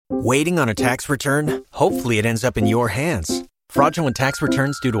Waiting on a tax return? Hopefully it ends up in your hands. Fraudulent tax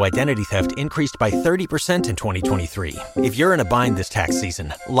returns due to identity theft increased by 30% in 2023. If you're in a bind this tax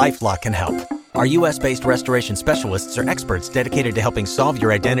season, LifeLock can help. Our U.S.-based restoration specialists are experts dedicated to helping solve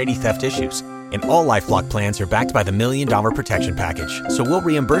your identity theft issues. And all LifeLock plans are backed by the $1 Million Protection Package. So we'll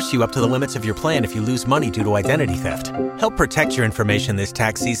reimburse you up to the limits of your plan if you lose money due to identity theft. Help protect your information this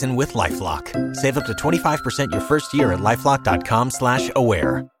tax season with LifeLock. Save up to 25% your first year at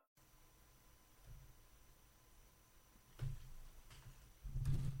LifeLock.com/aware.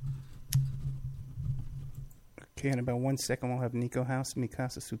 Okay, in about 1 second, we'll have Niko House, Mi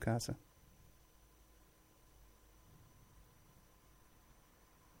Casa, Su Casa.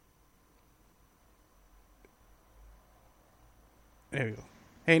 There we go.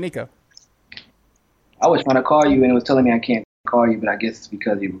 Hey, Niko. I was trying to call you, and it was telling me I can't call you, but I guess it's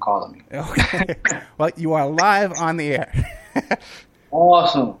because you were calling me. Okay. Well, you are live on the air.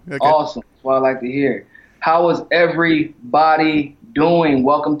 Awesome. Okay. Awesome. That's what I like to hear. How is everybody doing?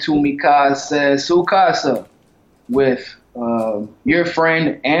 Welcome to Mi Casa, Su Casa, with your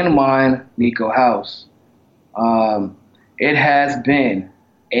friend and mine, Niko House. It has been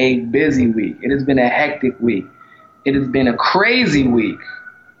a busy week. It has been a hectic week. It has been a crazy week.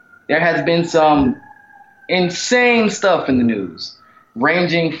 There has been some insane stuff in the news,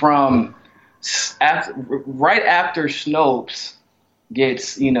 ranging from right after Snopes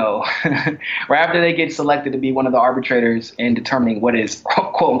gets, right after they get selected to be one of the arbitrators in determining what is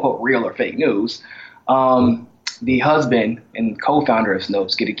quote unquote real or fake news. The husband and co-founder of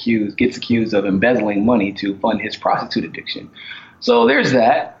Snopes gets accused of embezzling money to fund his prostitute addiction. So there's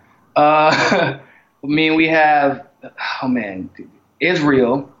that. We have,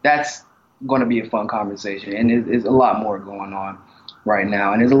 Israel. That's going to be a fun conversation. And there's a lot more going on right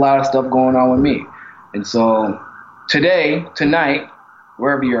now. And there's a lot of stuff going on with me. And so tonight,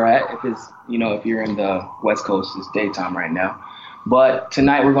 wherever you're at, if you're in the West Coast, it's daytime right now. But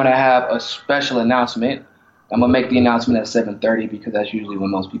tonight we're going to have a special announcement. I'm going to make the announcement at 7:30 because that's usually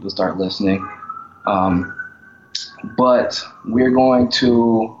when most people start listening. But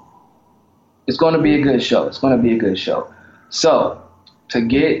it's going to be a good show. It's going to be a good show. So to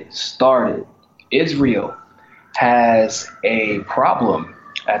get started, Israel has a problem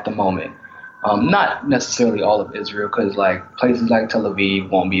at the moment. Not necessarily all of Israel, because places like Tel Aviv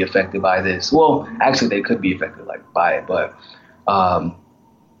won't be affected by this. Well, actually they could be affected by it, but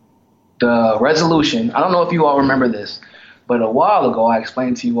the resolution, I don't know if you all remember this, but a while ago I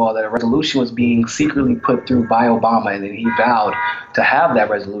explained to you all that a resolution was being secretly put through by Obama, and then he vowed to have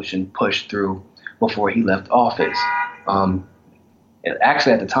that resolution pushed through before he left office.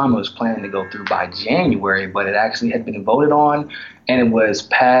 Actually, at the time, it was planning to go through by January, but it actually had been voted on, and it was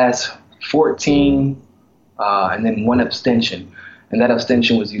passed 14, and then one abstention. And that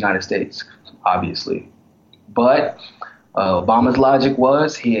abstention was the United States, obviously. But Obama's logic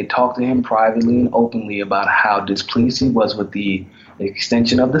was he had talked to him privately and openly about how displeased he was with the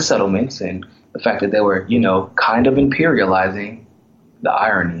extension of the settlements and the fact that they were, kind of imperializing. The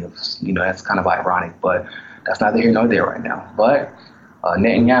irony of, that's kind of ironic, but that's neither here nor there right now. But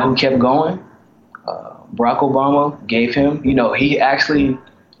Netanyahu kept going. Barack Obama gave him,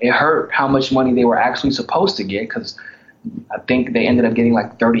 it hurt how much money they were actually supposed to get, because I think they ended up getting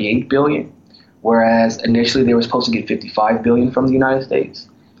like $38 billion, whereas initially they were supposed to get $55 billion from the United States.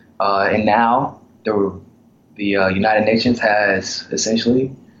 And now the United Nations has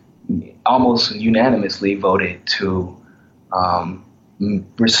essentially almost unanimously voted to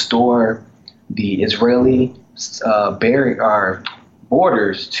restore the Israeli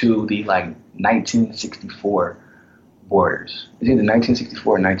borders to the 1964 borders. It's either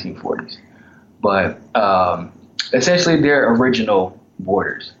 1964 or 1940s, but essentially their original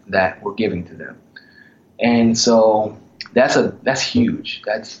borders that we're giving to them. And so that's huge.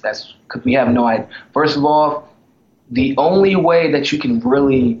 That's because we have no idea. First of all, the only way that you can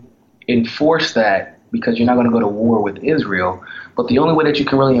really enforce that, because you're not going to go to war with Israel, but the only way that you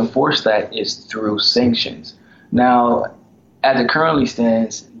can really enforce that is through sanctions. Now, as it currently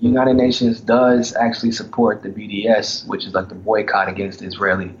stands, United Nations does actually support the BDS, which is like the boycott against the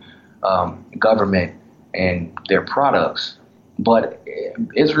Israeli government and their products. But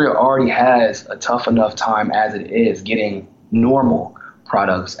Israel already has a tough enough time as it is getting normal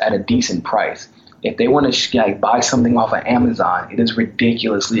products at a decent price. If they want to buy something off of Amazon, it is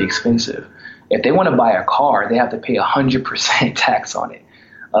ridiculously expensive. If they want to buy a car, they have to pay 100% tax on it.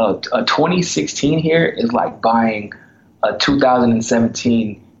 A 2016 here is like buying a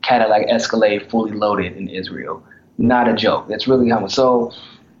 2017 Cadillac Escalade fully loaded in Israel. Not a joke. That's really how much. So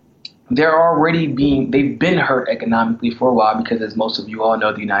they've been hurt economically for a while because, as most of you all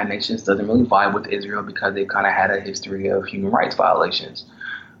know, the United Nations doesn't really vibe with Israel because they've kind of had a history of human rights violations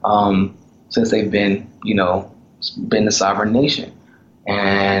since they've been the sovereign nation.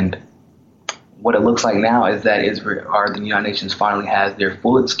 And what it looks like now is that Israel or the United Nations finally has their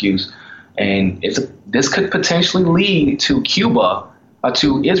full excuse, and this could potentially lead to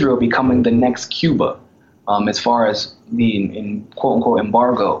to Israel becoming the next Cuba, as far as the quote unquote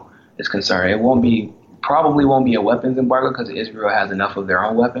embargo is concerned. Probably won't be a weapons embargo because Israel has enough of their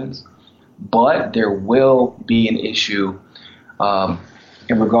own weapons, but there will be an issue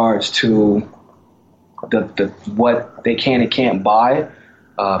in regards to the what they can and can't buy.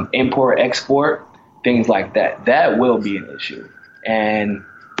 Import, export, things like that. That will be an issue. And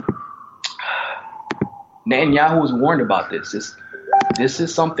Netanyahu was warned about this. This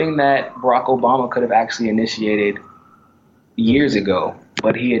is something that Barack Obama could have actually initiated years ago,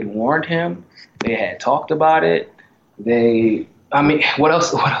 but he had warned him. They had talked about it. What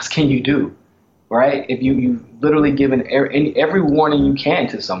else can you do, right? If you've literally given every warning you can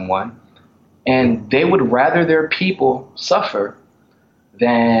to someone, and they would rather their people suffer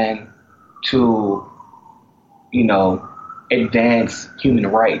than to, advance human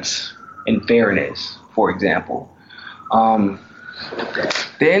rights and fairness, for example. The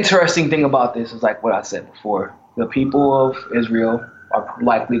interesting thing about this is like what I said before. The people of Israel are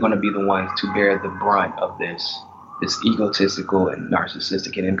likely going to be the ones to bear the brunt of this egotistical and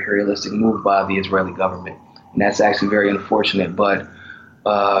narcissistic and imperialistic move by the Israeli government. And that's actually very unfortunate. But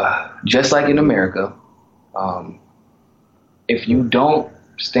just like in America, if you don't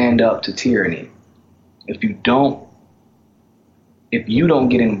stand up to tyranny, if you don't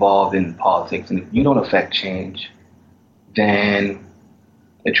get involved in politics, and if you don't affect change, then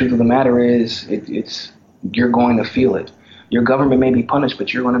the truth of the matter is you're going to feel it. Your government may be punished,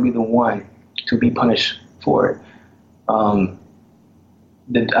 but you're going to be the one to be punished for it. I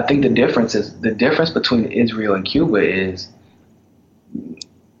think the difference between Israel and Cuba is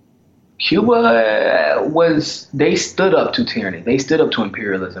they stood up to tyranny. They stood up to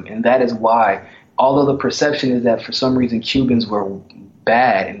imperialism. And that is why, although the perception is that for some reason Cubans were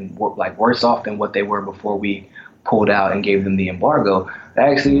bad and worse off than what they were before we pulled out and gave them the embargo, that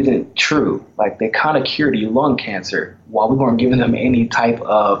actually isn't true. Like, they kind of cured your lung cancer while we weren't giving them any type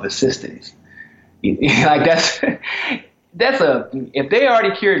of assistance. Like, if they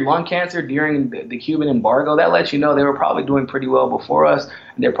already cured lung cancer during the Cuban embargo, that lets you know they were probably doing pretty well before us,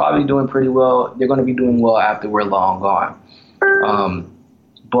 and they're probably doing pretty well. They're going to be doing well after we're long gone.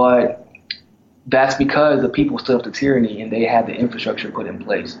 But that's because the people stood up to tyranny and they had the infrastructure put in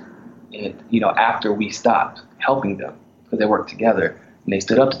place. And, after we stopped helping them, because they worked together and they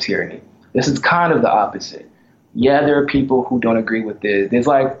stood up to tyranny. This is kind of the opposite. Yeah, there are people who don't agree with this. There's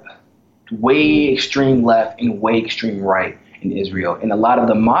like way extreme left and way extreme right in Israel. And a lot of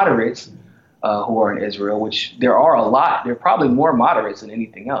the moderates who are in Israel, which there are a lot, there are probably more moderates than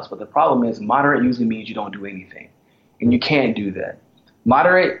anything else. But the problem is moderate usually means you don't do anything. And you can't do that.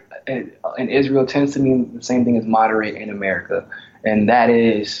 Moderate in Israel tends to mean the same thing as moderate in America. And that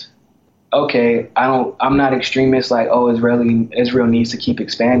is, okay, I'm not extremist like, Israel needs to keep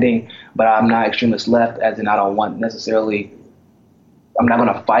expanding, but I'm not extremist left, as in I'm not going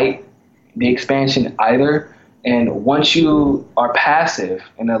to fight the expansion either. And once you are passive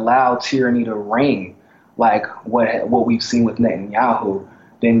and allow tyranny to reign, like what we've seen with Netanyahu,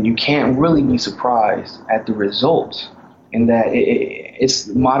 then you can't really be surprised at the results. And that it's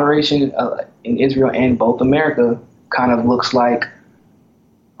moderation in Israel and both America kind of looks like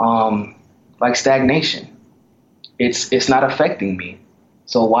stagnation. It's not affecting me,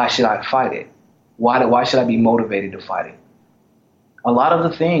 so why should I fight it? Why should I be motivated to fight it? A lot of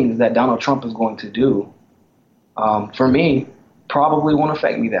the things that Donald Trump is going to do, for me, probably won't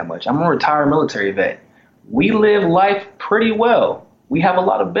affect me that much. I'm a retired military vet. We live life pretty well. We have a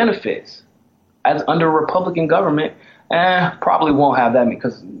lot of benefits. As under a Republican government, probably won't have that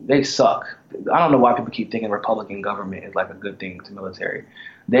because they suck. I don't know why people keep thinking Republican government is like a good thing to military.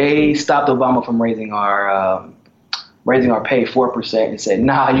 They stopped Obama from raising our pay 4% and said,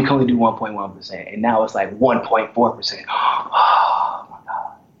 nah, you can only do 1.1%. And now it's like 1.4%. Oh my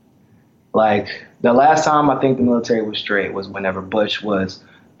God. Like, the last time I think the military was straight was whenever Bush was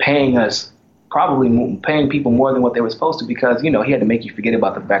paying people more than what they were supposed to, because, he had to make you forget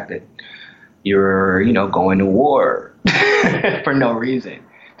about the fact that you're, going to war for no reason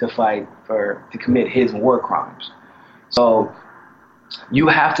to commit his war crimes. So you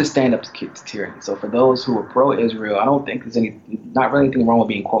have to stand up to tyranny. So for those who are pro-Israel, I don't think there's not really anything wrong with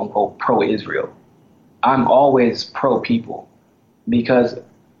being quote unquote pro-Israel. I'm always pro-people, because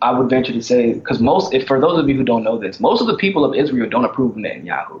I would venture to say, because for those of you who don't know this, most of the people of Israel don't approve of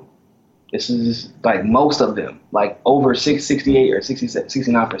Netanyahu. This is like most of them, like over 68 or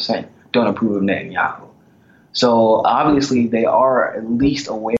 69% don't approve of Netanyahu. So obviously they are at least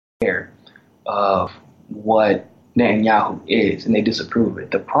aware of what Netanyahu is, and they disapprove of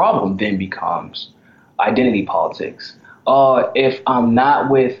it. The problem then becomes identity politics. If I'm not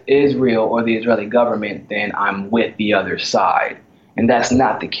with Israel or the Israeli government, then I'm with the other side. And that's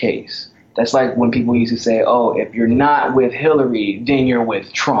not the case. That's like when people used to say, oh, if you're not with Hillary, then you're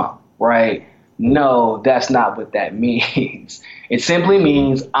with Trump, right? No, that's not what that means. It simply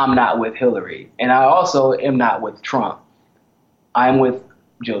means I'm not with Hillary. And I also am not with Trump. I'm with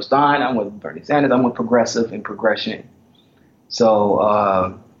Joe Stein. I'm with Bernie Sanders. I'm with progressive and progression.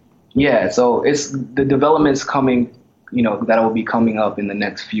 So, so it's the developments coming, that will be coming up in the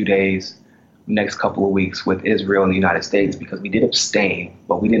next few days, next couple of weeks with Israel and the United States, because we did abstain,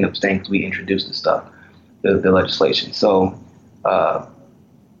 but we didn't abstain because we introduced the legislation. So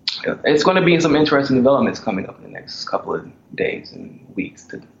it's going to be some interesting developments coming up in the next couple of days and weeks.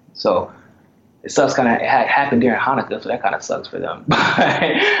 So it sucks it happened during Hanukkah, so that kind of sucks for them.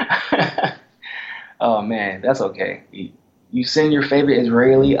 Oh, man, that's okay. You send your favorite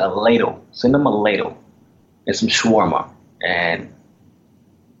Israeli a ladle. Send them a ladle and some shawarma. And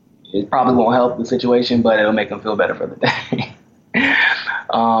it probably won't help the situation, but it'll make them feel better for the day.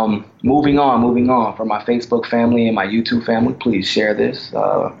 Moving on. For my Facebook family and my YouTube family, please share this.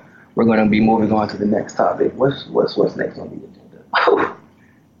 We're going to be moving on to the next topic. What's next on the agenda?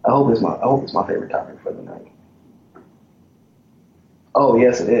 I hope it's my favorite topic for the night. Oh,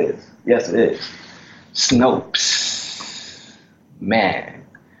 yes, it is. Yes, it is. Snopes. Man,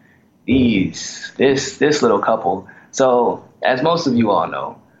 this little couple. So, as most of you all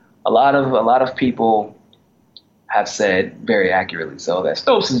know, a lot of people have said very accurately so that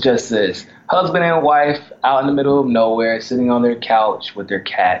Snopes is just this husband and wife out in the middle of nowhere, sitting on their couch with their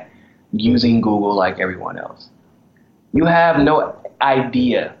cat, using Google like everyone else. You have no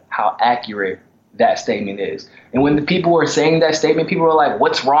idea how accurate that statement is. And when the people were saying that statement, people were like,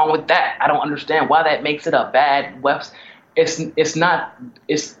 what's wrong with that? I don't understand why that makes it a bad website. It's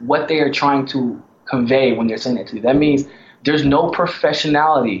what they are trying to convey when they're saying it to you. That means there's no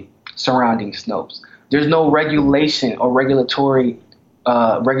professionality surrounding Snopes. There's no regulation or regulatory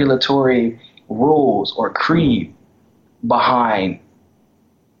rules or creed behind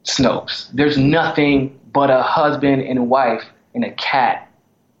Snopes. There's nothing but a husband and wife and a cat.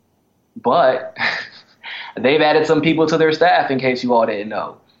 But they've added some people to their staff, in case you all didn't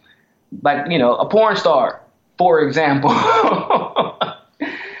know. Like, a porn star, for example.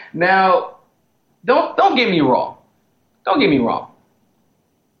 Now, don't get me wrong. Don't get me wrong.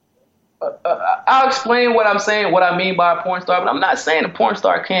 I'll explain what I'm saying, what I mean by a porn star, but I'm not saying a porn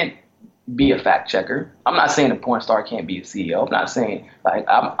star can't be a fact checker. I'm not saying a porn star can't be a CEO. I'm not saying,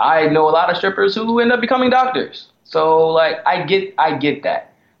 I know a lot of strippers who end up becoming doctors. So, I get that.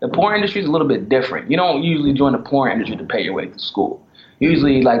 The porn industry is a little bit different. You don't usually join the porn industry to pay your way to school.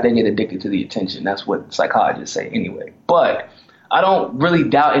 Usually, they get addicted to the attention. That's what psychologists say anyway. But I don't really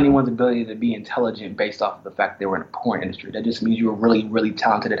doubt anyone's ability to be intelligent based off of the fact they were in the porn industry. That just means you were really, really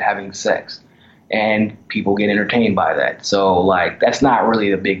talented at having sex. And people get entertained by that. So, that's not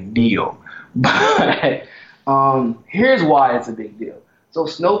really a big deal. But here's why it's a big deal. So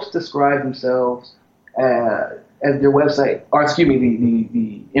Snopes describes themselves as their website, or excuse me,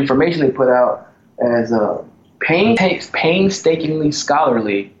 the information they put out as painstakingly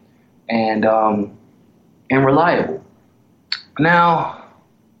scholarly and reliable. Now,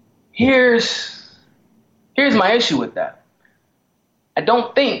 here's my issue with that. I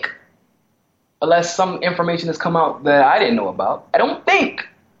don't think, unless some information has come out that I didn't know about, I don't think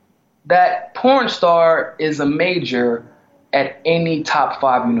that porn star is a major at any top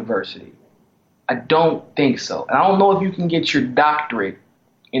 5 university. I don't think so. And I don't know if you can get your doctorate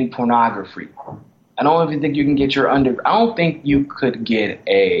in pornography. I don't know if you think you can get your I don't think you could get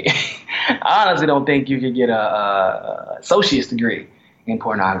I honestly don't think you could get a associate's degree in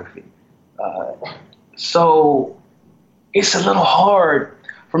pornography. So it's a little hard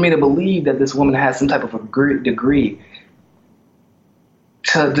for me to believe that this woman has some type of a degree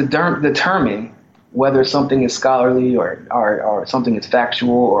to determine whether something is scholarly or something is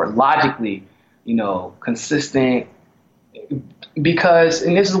factual or logically, consistent. Because,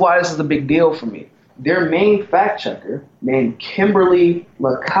 and this is why this is a big deal for me, their main fact checker, named Kimberly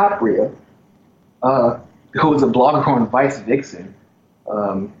LaCapria, who is a blogger on Vice Vixen,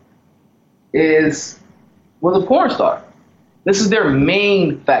 was a porn star. This is their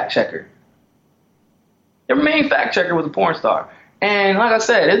main fact checker. Their main fact checker was a porn star. And like I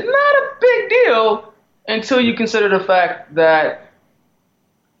said, it's not a big deal until you consider the fact that,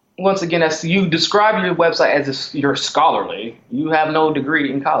 once again, as you describe your website as you're scholarly, you have no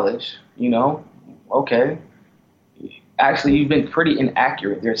degree in college, okay. Actually, you've been pretty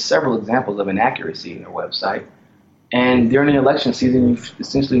inaccurate. There's several examples of inaccuracy in your website. And during the election season, you've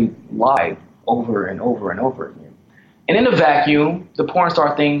essentially lied over and over and over again. And in a vacuum, the porn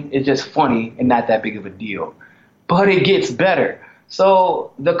star thing is just funny and not that big of a deal. But it gets better.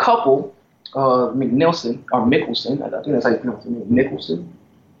 So the couple, Mickelson, I think that's how you pronounce it, Mickelson,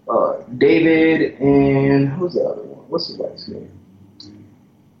 David and who's the other one? What's his wife's name?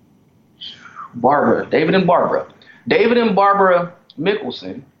 Barbara. David and Barbara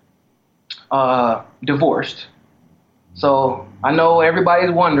Mickelson divorced. So I know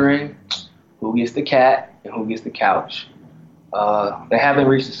everybody's wondering who gets the cat and who gets the couch. They haven't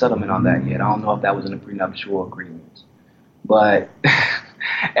reached a settlement on that yet. I don't know if that was in a prenuptial agreement. But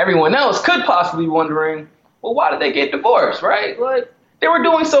everyone else could possibly be wondering, well, why did they get divorced, right? Like, they were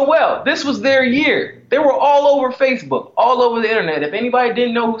doing so well. This was their year. They were all over Facebook, all over the internet. If anybody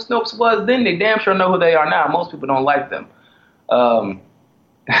didn't know who Snopes was then, they damn sure know who they are now. Most people don't like them. And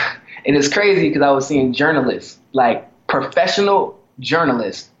it's crazy because I was seeing journalists, like professional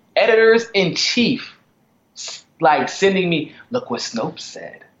journalists, editors-in-chief, like sending me, look what Snopes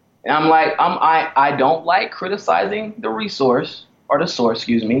said. And I'm like, I don't like criticizing the resource, or the source,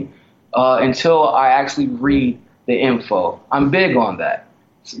 excuse me, until I actually read the info. I'm big on that.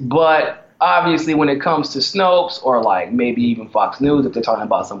 But obviously when it comes to Snopes, or like maybe even Fox News, if they're talking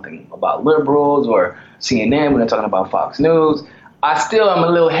about something about liberals, or CNN when they're talking about Fox News, I still am a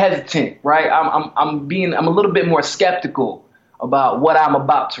little hesitant, right? I'm a little bit more skeptical about what I'm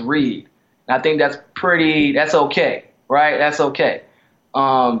about to read. And I think that's okay, right? That's okay.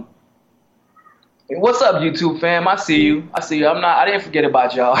 What's up, YouTube fam? I see you. I didn't forget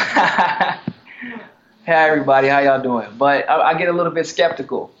about y'all. Hey everybody, how y'all doing? But I get a little bit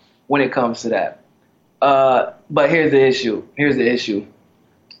skeptical when it comes to that. But here's the issue.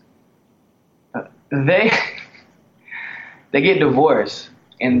 They get divorced,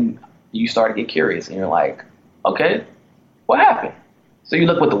 and you start to get curious, and you're like, okay, what happened? So you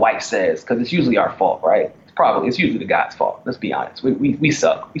look what the wife says, because it's usually our fault, right? It's usually the guy's fault. Let's be honest. We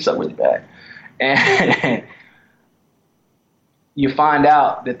suck. We suck really bad. And you find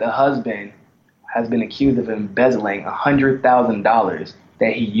out that the husband has been accused of embezzling $100,000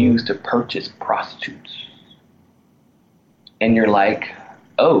 that he used to purchase prostitutes. And you're like,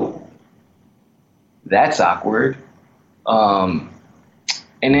 oh, that's awkward. And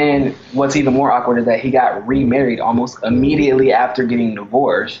then what's even more awkward is that he got remarried almost immediately after getting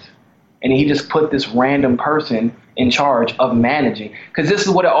divorced. And he just put this random person in charge of managing, because this is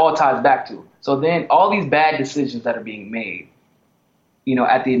what it all ties back to. So then all these bad decisions that are being made,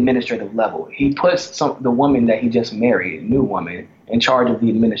 at the administrative level, he puts the woman that he just married, a new woman, in charge of the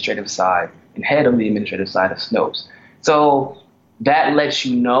administrative side and head of the administrative side of Snopes. So that lets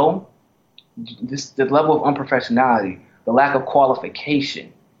you know the level of unprofessionality, the lack of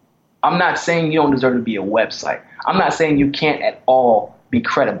qualification. I'm not saying you don't deserve to be a website. I'm not saying you can't at all be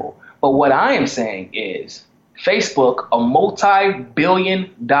credible. But what I am saying is Facebook, a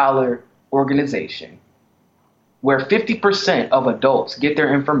multi-billion-dollar organization where 50% of adults get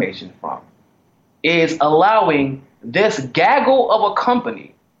their information from, is allowing this gaggle of a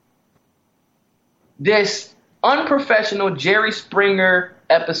company, this unprofessional Jerry Springer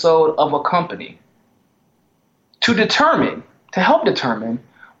episode of a company, to help determine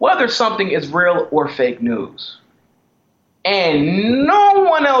whether something is real or fake news. And no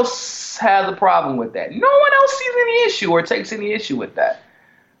one else has a problem with that. No one else sees any issue or takes any issue with that.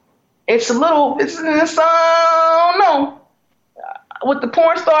 I don't know. With the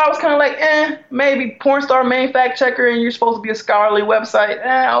porn star, I was kind of like, maybe porn star main fact checker, and you're supposed to be a scholarly website.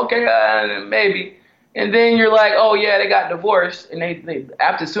 Okay, maybe. And then you're like, oh yeah, they got divorced, and they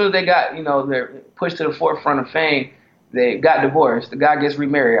as soon as they got, they're pushed to the forefront of fame, they got divorced. The guy gets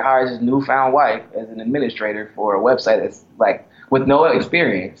remarried, hires his newfound wife as an administrator for a website that's like with no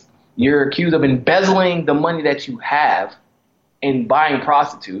experience. You're accused of embezzling the money that you have in buying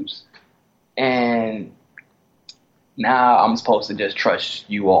prostitutes, and now I'm supposed to just trust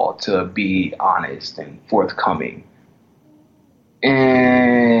you all to be honest and forthcoming.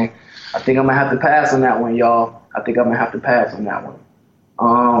 And I think I'm going to have to pass on that one, y'all.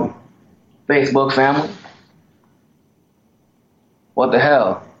 Facebook family. What the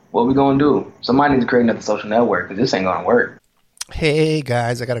hell? What we going to do? Somebody needs to create another social network, because this ain't going to work. Hey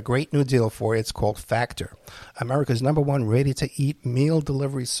guys, I got a great new deal for you. It's called Factor, America's #1 ready-to-eat meal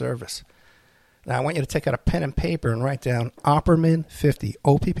delivery service. Now, I want you to take out a pen and paper and write down Opperman50,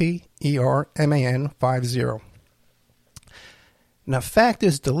 OPPERMAN50. Now,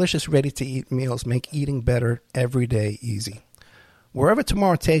 Factor's delicious, ready-to-eat meals make eating better every day easy. Wherever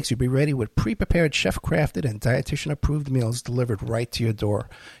tomorrow takes you, be ready with pre-prepared, chef-crafted, and dietitian-approved meals delivered right to your door.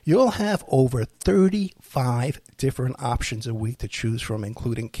 You'll have over 35 different options a week to choose from,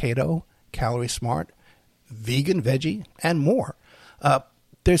 including keto, calorie smart, vegan, veggie, and more.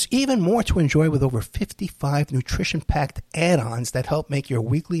 There's even more to enjoy with over 55 nutrition-packed add-ons that help make your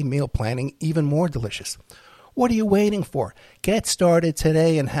weekly meal planning even more delicious. What are you waiting for? Get started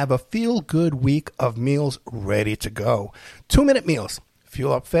today and have a feel-good week of meals ready to go. 2-minute meals.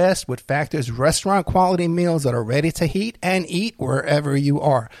 Fuel up fast with Factor's restaurant-quality meals that are ready to heat and eat wherever you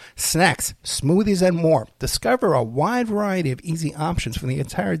are. Snacks, smoothies, and more. Discover a wide variety of easy options for the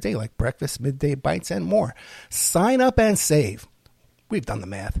entire day, like breakfast, midday bites, and more. Sign up and save. We've done the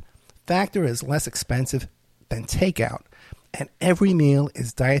math. Factor is less expensive than takeout, and every meal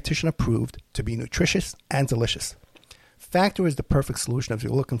is dietitian approved to be nutritious and delicious. Factor is the perfect solution if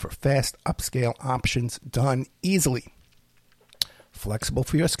you're looking for fast, upscale options done easily. Flexible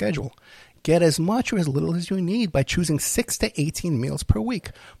for your schedule. Get as much or as little as you need by choosing 6 to 18 meals per week.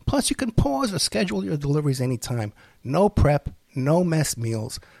 Plus, you can pause or schedule your deliveries anytime. No prep, no mess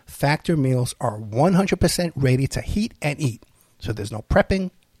meals. Factor meals are 100% ready to heat and eat. So there's no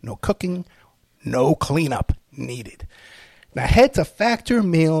prepping, no cooking, no cleanup needed. Now head to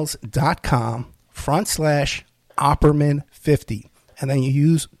factormeals.com/Opperman50 and then you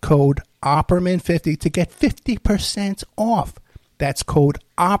use code Opperman50 to get 50% off. That's code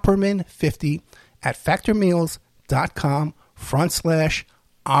Opperman50 at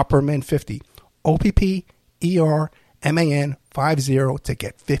factormeals.com/Opperman50. OPPERMAN50 to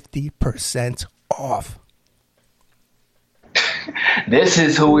get 50% off. This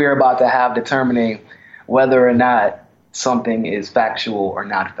is who we're about to have determining whether or not something is factual or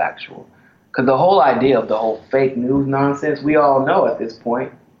not factual. Because the whole idea of the whole fake news nonsense, we all know at this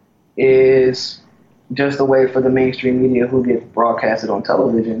point, is just a way for the mainstream media who get broadcasted on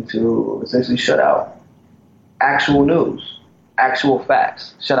television to essentially shut out actual news, actual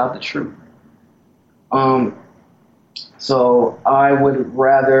facts, shut out the truth. So I would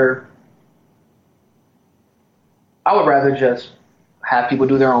rather just have people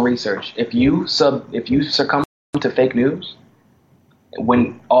do their own research. If you succumb to fake news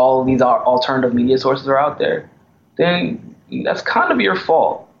when all these alternative media sources are out there, then that's kind of your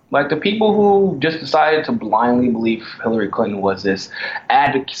fault. Like the people who just decided to blindly believe Hillary Clinton was this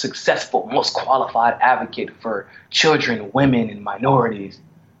successful, most qualified advocate for children, women, and minorities.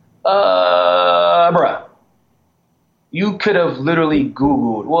 Bruh. You could have literally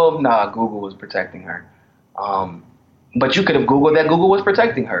Googled. Well, Google was protecting her. But you could have Googled that Google was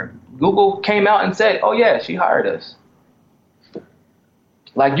protecting her. Google came out and said, oh, yeah, she hired us.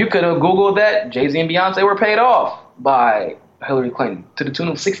 Like you could have Googled that Jay-Z and Beyonce were paid off by Hillary Clinton to the tune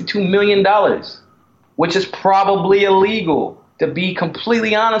of $62 million, which is probably illegal, to be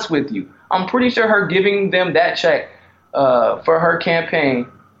completely honest with you. I'm pretty sure her giving them that check for her campaign,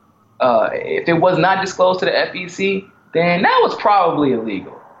 if it was not disclosed to the FEC, then that was probably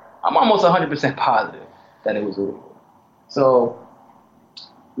illegal. I'm almost 100% positive that it was illegal. So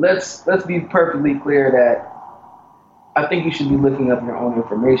let's be perfectly clear that I think you should be looking up your own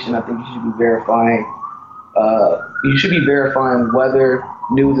information. I think you should be verifying. You should be verifying whether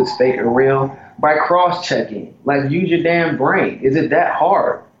news is fake or real by cross-checking. Like, use your damn brain. Is it that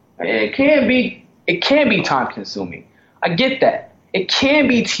hard? It can be time-consuming. I get that. It can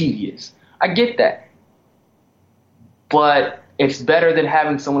be tedious. I get that. But it's better than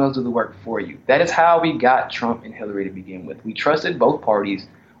having someone else do the work for you. That is how we got Trump and Hillary to begin with. We trusted both parties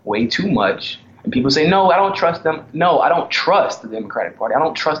way too much. And people say, no, I don't trust them. No, I don't trust the Democratic Party. I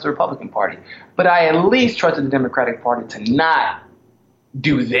don't trust the Republican Party. But I at least trusted the Democratic Party to not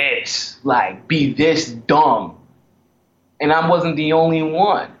do this, like be this dumb. And I wasn't the only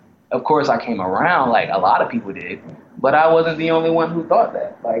one. Of course, I came around like a lot of people did, but I wasn't the only one who thought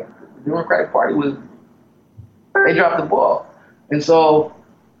that. Like the Democratic Party they dropped the ball. And so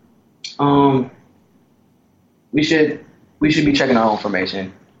we should be checking our own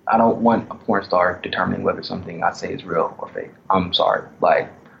information. I don't want a porn star determining whether something I say is real or fake. I'm sorry. Like,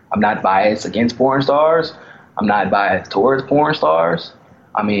 I'm not biased against porn stars. I'm not biased towards porn stars.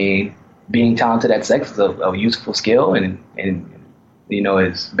 I mean, being talented at sex is a useful skill and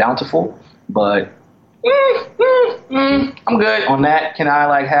is bountiful. But I'm good on that. Can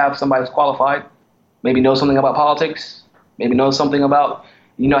I have somebody who's qualified? Maybe know something about politics. Maybe know something about,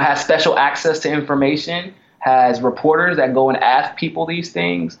 has special access to information has reporters that go and ask people these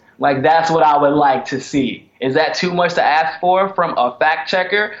things. Like, that's what I would like to see. Is that too much to ask for from a fact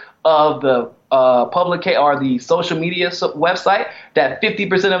checker of the or the social media website that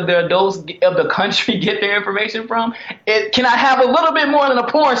 50% of the adults of the country get their information from? Can I have a little bit more than a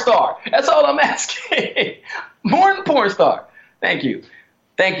porn star? That's all I'm asking. More than porn star. Thank you,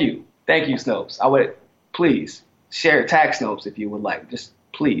 Snopes. I would please tag Snopes if you would like. Just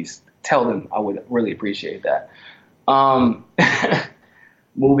please tell them I would really appreciate that.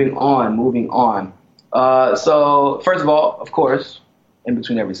 Moving on. So first of all, of course, in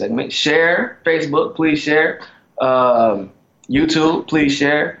between every segment, share Facebook, please share. YouTube, please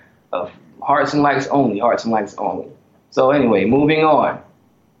share. Hearts and likes only. So anyway, moving on.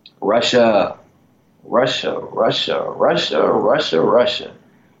 Russia.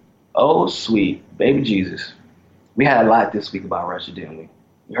 Oh, sweet baby Jesus. We had a lot this week about Russia, didn't we?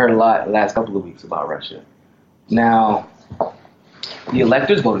 We heard a lot the last couple of weeks about Russia. Now, the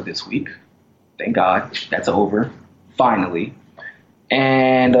electors voted this week. Thank God. That's over. Finally.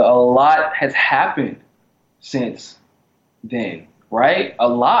 And a lot has happened since then, right? A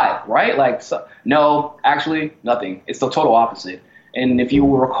lot, right? No, actually, nothing. It's the total opposite. And if you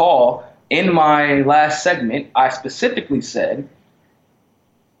will recall, in my last segment, I specifically said,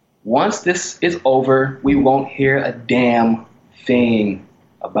 once this is over, we won't hear a damn thing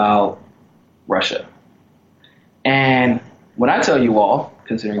about Russia. And when I tell you all,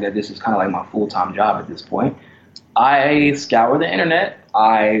 considering that this is kind of like my full-time job at this point, I scour the internet,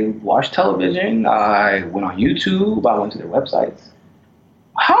 I watch television, I went on YouTube, I went to their websites.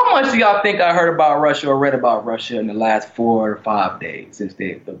 How much do y'all think I heard about Russia or read about Russia in the last 4 or 5 days since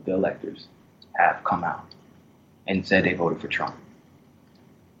the electors have come out and said they voted for Trump?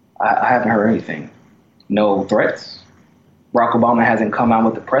 I haven't heard anything. No threats. Barack Obama hasn't come out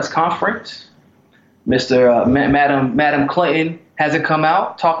with a press conference. Madam Clinton hasn't come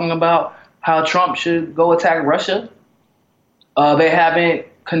out talking about how Trump should go attack Russia. They haven't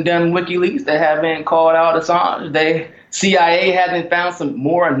condemned WikiLeaks. They haven't called out Assange. CIA hasn't found some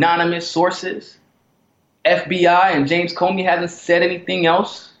more anonymous sources. FBI and James Comey hasn't said anything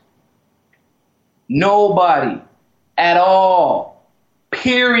else. Nobody at all,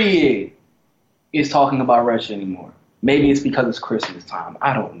 period, is talking about Russia anymore. Maybe it's because it's Christmas time.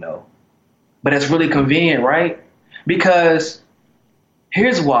 I don't know. But it's really convenient, right? Because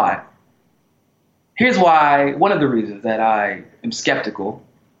here's why. One of the reasons that I am skeptical.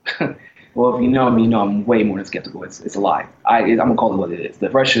 Well, if you know me, you know I'm way more than skeptical. It's a lie. I'm going to call it what it is. The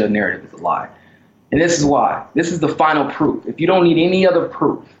Russia narrative is a lie. And this is why. This is the final proof. If you don't need any other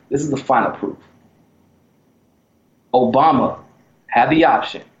proof, this is the final proof. Obama had the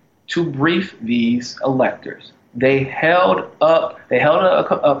option to brief these electors. They held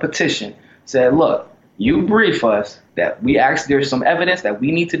a petition, said, look, you brief us that there's some evidence that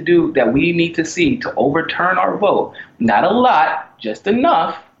we need to see to overturn our vote. Not a lot, just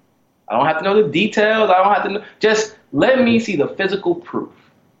enough. I don't have to know the details. I don't have to know. Just let me see the physical proof.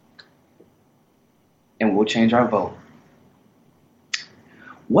 And we'll change our vote.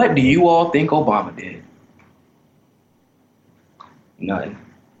 What do you all think Obama did? Nothing.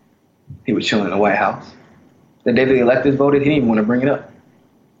 He was chilling in the White House. The day the electors voted, he didn't even want to bring it up.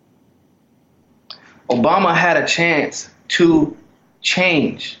 Obama had a chance to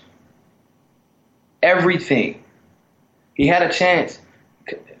change everything. He had a chance.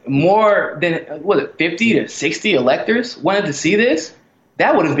 More than, 50 to 60 electors wanted to see this?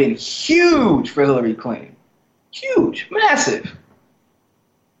 That would have been huge for Hillary Clinton. Huge. Massive.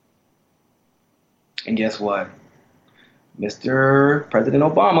 And guess what? Mr. President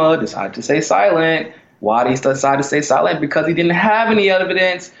Obama decided to stay silent. Why did he decide to stay silent? Because he didn't have any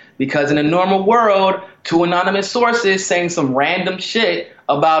evidence. Because in a normal world, two anonymous sources saying some random shit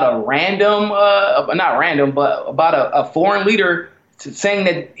about about a foreign leader saying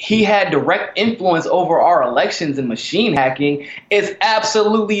that he had direct influence over our elections and machine hacking is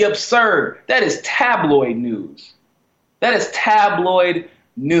absolutely absurd. That is tabloid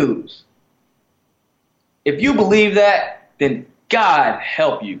news. If you believe that, then God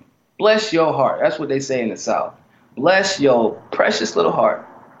help you. Bless your heart. That's what they say in the South. Bless your precious little heart.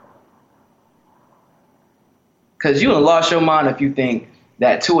 Because you done lost your mind if you think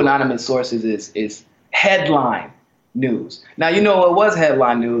that two anonymous sources is headline news. Now, you know what was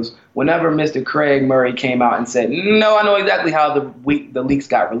headline news? Whenever Mr. Craig Murray came out and said, no, I know exactly how the leaks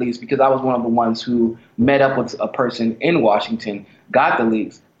got released because I was one of the ones who met up with a person in Washington, got the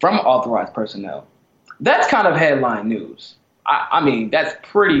leaks from authorized personnel. That's kind of headline news. I mean, that's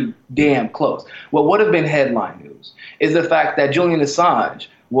pretty damn close. What would have been headline news is the fact that Julian Assange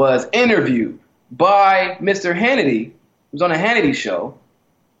was interviewed by Mr. Hannity, who was on a Hannity show,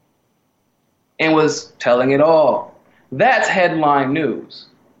 and was telling it all. That's headline news.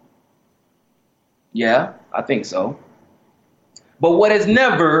 Yeah, I think so. But what has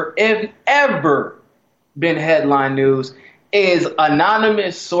never, if ever, been headline news is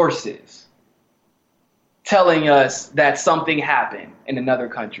anonymous sources telling us that something happened in another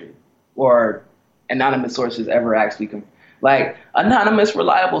country, or anonymous sources ever actually like anonymous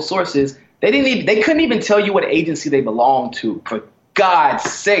reliable sources. They couldn't even tell you what agency they belonged to. For God's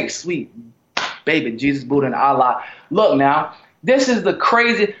sake, sweet baby Jesus, Buddha, and Allah. Look now, this is the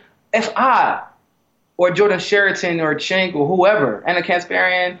crazy. If I or Jordan Sheraton or Cenk or whoever, Anna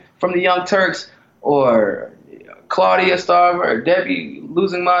Kasparian from the Young Turks, or Claudia Starver, or Debbie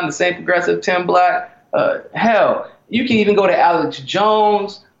Losing Mind, the same progressive, Tim Black, hell, you can even go to Alex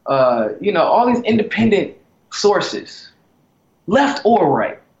Jones, all these independent sources, left or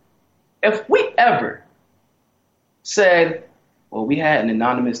right. If we ever said, well, we had an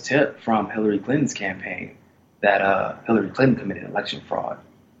anonymous tip from Hillary Clinton's campaign that Hillary Clinton committed election fraud,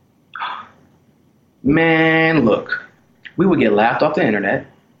 man, look, we would get laughed off the internet.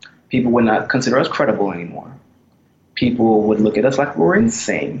 People would not consider us credible anymore. People would look at us like we're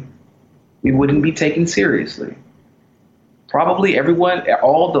insane. We wouldn't be taken seriously. Probably everyone,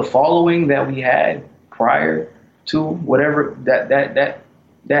 all the following that we had prior to whatever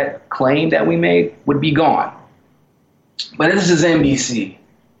that claim that we made would be gone. But this is NBC,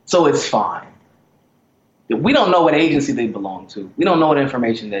 so it's fine. We don't know what agency they belong to. We don't know what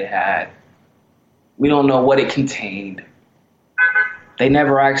information they had. We don't know what it contained. They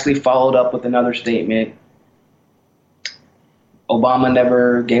never actually followed up with another statement. Obama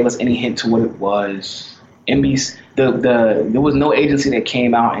never gave us any hint to what it was. NBC, there was no agency that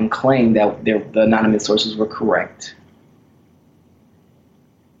came out and claimed that the anonymous sources were correct.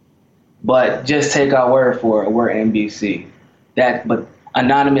 But just take our word for it. We're NBC. But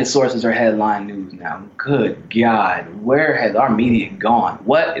anonymous sources are headline news now. Good God, where has our media gone?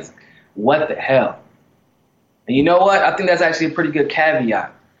 What the hell? And you know what? I think that's actually a pretty good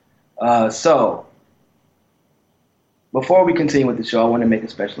caveat. So, before we continue with the show, I want to make a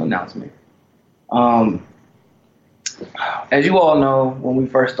special announcement. As you all know, when we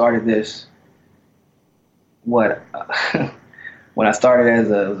first started this, when I started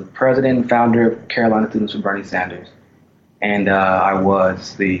as a president and founder of Carolina Students for Bernie Sanders, and I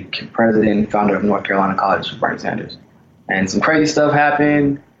was the president and founder of North Carolina College for Bernie Sanders. And some crazy stuff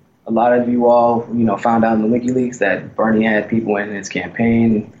happened. A lot of you all, found out in the WikiLeaks that Bernie had people in his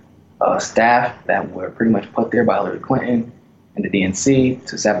campaign staff that were pretty much put there by Hillary Clinton and the DNC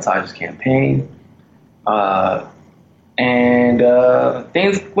to sabotage his campaign. And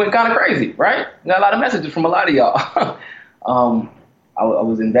things went kind of crazy, right? Got a lot of messages from a lot of y'all. I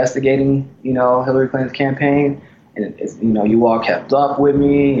was investigating, Hillary Clinton's campaign, and you all kept up with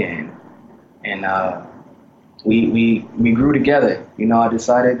me, and we grew together. I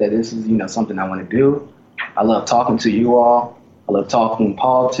decided that this is something I want to do. I love talking to you all. I love talking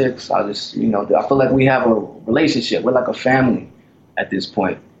politics. I just I feel like we have a relationship. We're like a family at this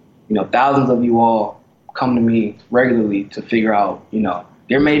point. Thousands of you all come to me regularly to figure out,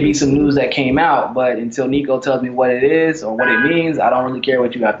 there may be some news that came out, but until Niko tells me what it is or what it means, I don't really care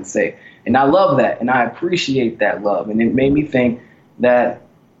what you have to say. And I love that, and I appreciate that love. And it made me think that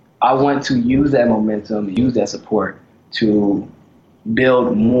I want to use that momentum, use that support to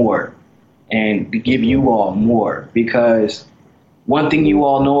build more and to give you all more. Because one thing you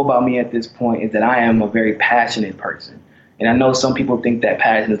all know about me at this point is that I am a very passionate person. And I know some people think that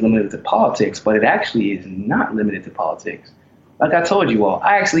passion is limited to politics, but it actually is not limited to politics. Like I told you all,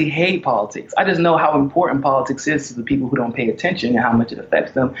 I actually hate politics. I just know how important politics is to the people who don't pay attention and how much it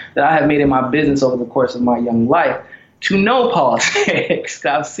affects them, that I have made it my business over the course of my young life to know politics.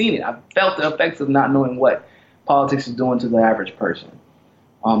 I've seen it. I've felt the effects of not knowing what politics is doing to the average person.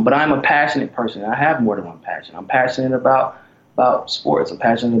 But I'm a passionate person. I have more than one passion. I'm passionate about sports. I'm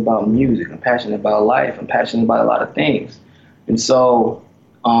passionate about music. I'm passionate about life. I'm passionate about a lot of things. And so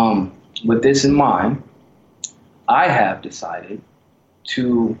with this in mind, I have decided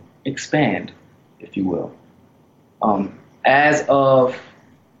to expand, if you will. As of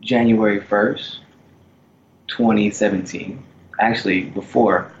January 1st, 2017, actually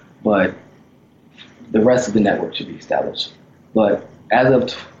before, but the rest of the network should be established. But as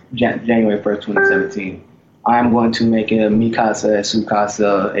of January 1st, 2017, I'm going to make a Mi Casa, Su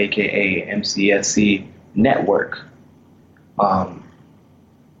Casa, aka MCSC network.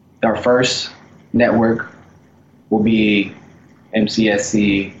 Our first network will be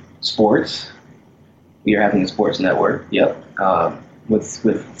MCSC Sports. We are having a sports network. Yep.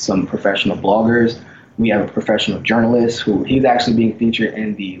 with some professional bloggers. We have a professional journalist who he's actually being featured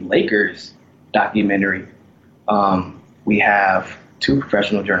in the Lakers documentary. We have 2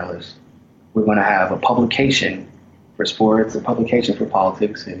 professional journalists. We're going to have a publication for sports, a publication for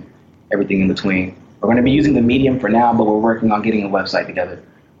politics, and everything in between. We're going to be using the medium for now, but we're working on getting a website together.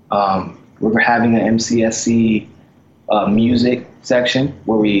 We're having an MCSC music section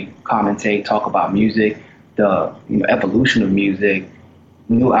where we commentate, talk about music, the evolution of music,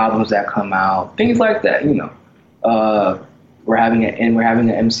 new albums that come out, things like that. We're having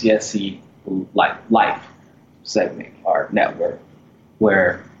an MCSC life segment, our network,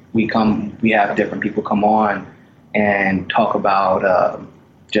 where we have different people come on and talk about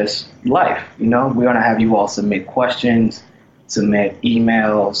just life. We're going to have you all submit questions, submit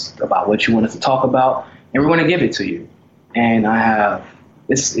emails about what you want us to talk about, and we're going to give it to you. And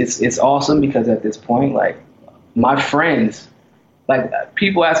it's awesome because at this point, like, my friends, like,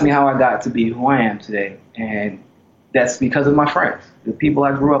 people ask me how I got to be who I am today, and that's because of my friends, the people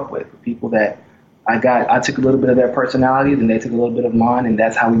I grew up with, the people that I took a little bit of their personalities and they took a little bit of mine, and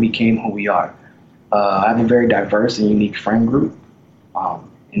that's how we became who we are. I have a very diverse and unique friend group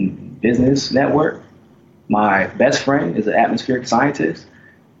in business network. My best friend is an atmospheric scientist.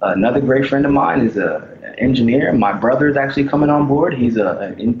 Another great friend of mine is an engineer. My brother is actually coming on board. He's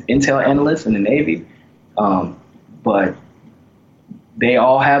an intel analyst in the Navy. But they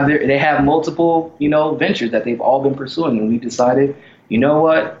all have multiple, ventures that they've all been pursuing. And we decided, you know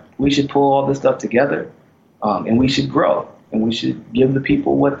what? We should pull all this stuff together, and we should grow, and we should give the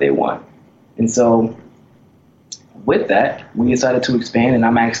people what they want. And so with that, we decided to expand, and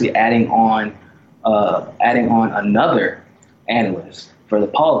I'm actually adding on another analyst for the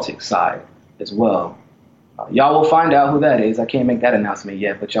politics side as well. Y'all will find out who that is. I can't make that announcement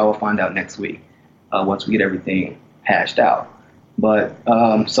yet, but y'all will find out next week once we get everything hashed out. But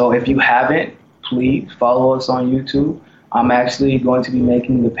so if you haven't, please follow us on YouTube. I'm actually going to be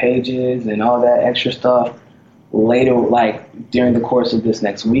making the pages and all that extra stuff later, like during the course of this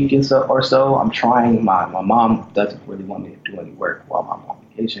next week or so. I'm trying. My mom doesn't really want me to do any work while I'm on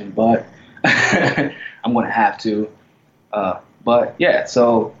vacation, but I'm going to have to. But yeah,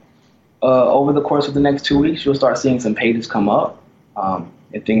 so over the course of the next 2 weeks, you'll start seeing some pages come up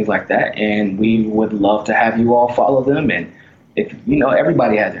and things like that. And we would love to have you all follow them. And if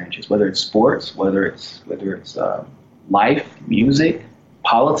everybody has their interests, whether it's sports, whether it's life, music,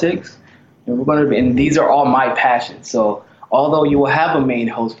 politics, and these are all my passions. So although you will have a main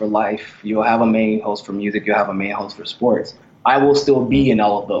host for life, you'll have a main host for music, you'll have a main host for sports, I will still be in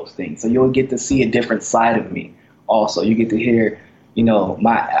all of those things. So you'll get to see a different side of me. Also, you get to hear,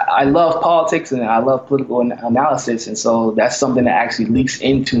 I love politics and I love political analysis, and so that's something that actually leaks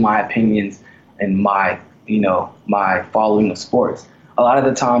into my opinions and my following of sports. A lot of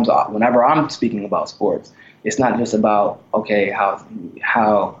the times, whenever I'm speaking about sports, it's not just about,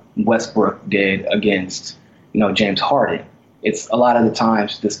 how Westbrook did against, James Harden. It's a lot of the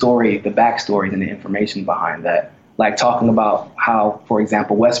times the story, the backstory, and the information behind that. Like talking about how, for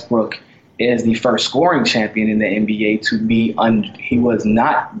example, Westbrook is the first scoring champion in the NBA to be he was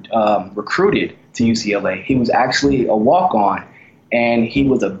not recruited to UCLA. He was actually a walk-on, and he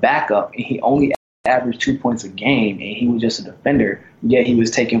was a backup, and he only averaged 2 points a game, and he was just a defender, yet he was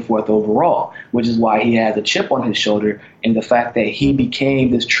taken 4th overall, which is why he has a chip on his shoulder. And the fact that he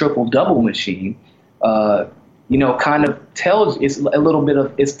became this triple-double machine, kind of tells,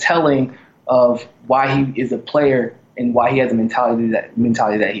 it's telling of why he is a player and why he has the mentality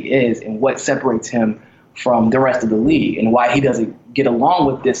that he is, and what separates him from the rest of the league, and why he doesn't get along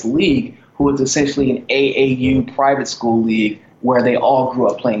with this league, who is essentially an AAU private school league where they all grew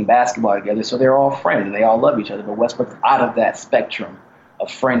up playing basketball together. So they're all friends and they all love each other. But Westbrook's out of that spectrum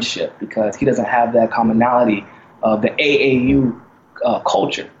of friendship because he doesn't have that commonality of the AAU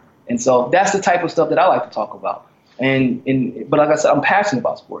culture. And so that's the type of stuff that I like to talk about. But like I said, I'm passionate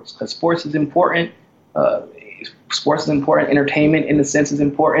about sports because sports is important. Sports is important. Entertainment, in a sense, is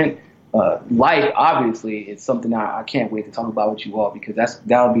important. Life, obviously, is something I can't wait to talk about with you all because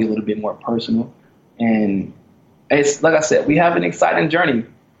that'll be a little bit more personal. And it's like I said, we have an exciting journey,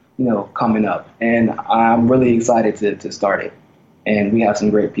 coming up, and I'm really excited to start it. And we have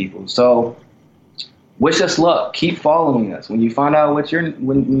some great people. So wish us luck. Keep following us. When you find out what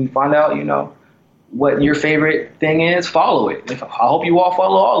your favorite thing is, follow it. I hope you all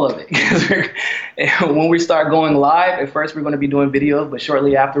follow all of it. When we start going live, at first we're going to be doing videos, but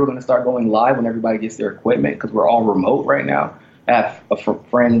shortly after we're going to start going live when everybody gets their equipment because we're all remote right now. I have a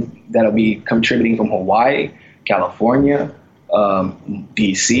friend that'll be contributing from Hawaii, California,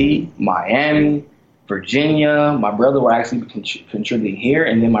 DC, Miami, Virginia. My brother will actually be contributing here,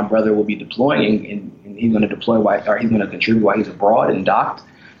 and then my brother will be deploying, and he's going to deploy he's going to contribute while he's abroad and docked.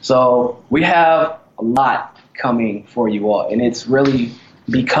 So we have a lot coming for you all, and it's really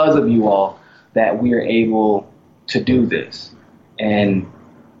because of you all that we are able to do this. And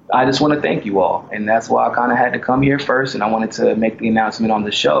I just want to thank you all, and that's why I kind of had to come here first, and I wanted to make the announcement on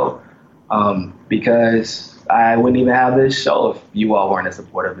the show, because I wouldn't even have this show if you all weren't as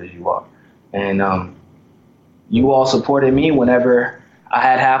supportive as you are. And you all supported me whenever I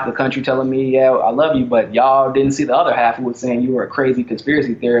had half the country telling me, yeah, I love you, but y'all didn't see the other half who was saying you were a crazy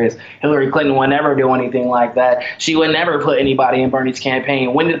conspiracy theorist. Hillary Clinton would never do anything like that. She would never put anybody in Bernie's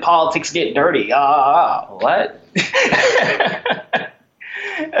campaign. When did politics get dirty? What?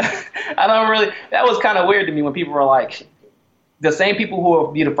 That was kind of weird to me when people were like, the same people who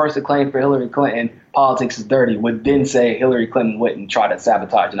will be the first to claim for Hillary Clinton politics is dirty would then say Hillary Clinton wouldn't try to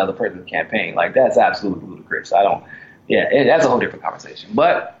sabotage another person's campaign. Like, that's absolutely ludicrous. That's a whole different conversation.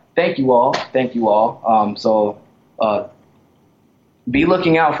 But thank you all. So be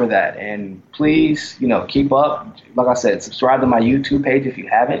looking out for that. And please, keep up. Like I said, subscribe to my YouTube page if you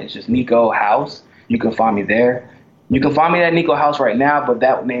haven't. It's just Niko House. You can find me there. You can find me at Niko House right now, but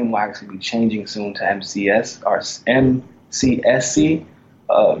that name will actually be changing soon to MCS or MCSC.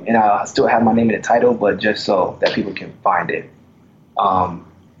 And I'll still have my name in the title, but just so that people can find it.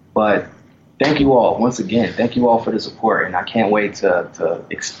 But thank you all once again. Thank you all for the support, and I can't wait to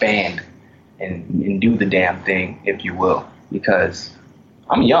expand and do the damn thing, if you will, because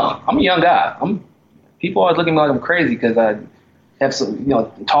I'm young. I'm a young guy. People always look at me like I'm crazy because I have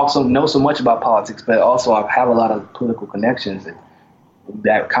know so much about politics, but also I have a lot of political connections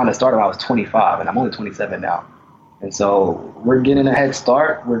that kind of started when I was 25, and I'm only 27 now. And so we're getting a head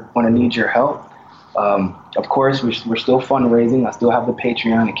start. We're going to need your help. Of course, we're still fundraising. I still have the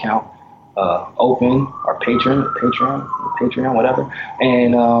Patreon account open, or Patreon, whatever.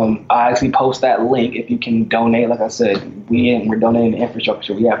 And I actually post that link if you can donate. Like I said, we're donating the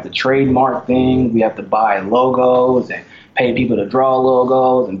infrastructure. We have to trademark things. We have to buy logos and pay people to draw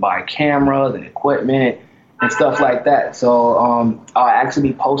logos and buy cameras and equipment and stuff like that. So I'll actually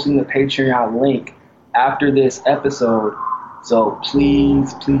be posting the Patreon link after this episode. So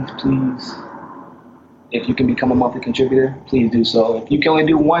please, if you can become a monthly contributor, please do so. If you can only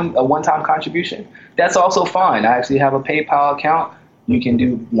do a one-time contribution, that's also fine. I actually have a PayPal account. You can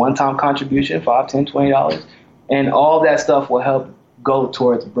do one-time contribution, $5, $10, $20, and all that stuff will help go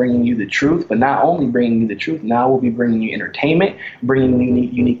towards bringing you the truth. But not only bringing you the truth, now we'll be bringing you entertainment, bringing you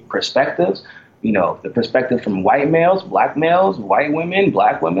unique perspectives. The perspective from white males, black males, white women,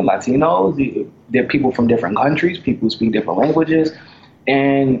 black women, Latinos. They're people from different countries, people who speak different languages,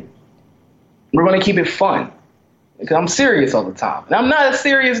 and we're going to keep it fun, because I'm serious all the time. And I'm not a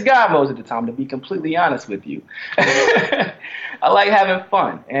serious guy most of the time, to be completely honest with you. I like having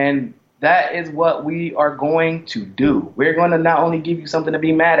fun, and that is what we are going to do. We're going to not only give you something to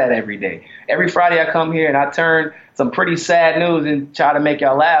be mad at every day. Every Friday I come here and I turn some pretty sad news and try to make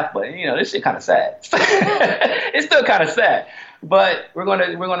y'all laugh, but this shit kind of sad. It's still kind of sad, but we're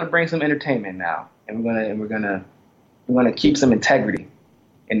gonna bring some entertainment now, and we're gonna keep some integrity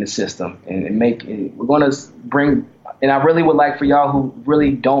in the system, and we're going to bring, and I really would like for y'all who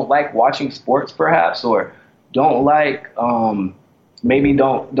really don't like watching sports perhaps, or don't like, maybe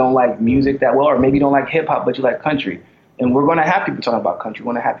don't like music that well, or maybe don't like hip hop, but you like country. And we're going to have people talking about country.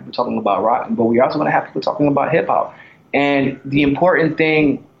 We're going to have people talking about rock, but we're also going to have people talking about hip hop. And the important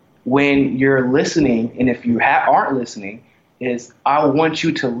thing when you're listening, and if you aren't listening, is I want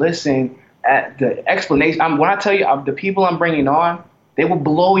you to listen at the explanation. When I tell you the people I'm bringing on, they will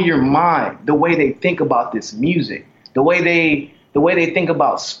blow your mind, the way they think about this music, the way they think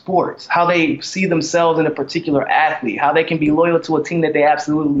about sports, how they see themselves in a particular athlete, how they can be loyal to a team that they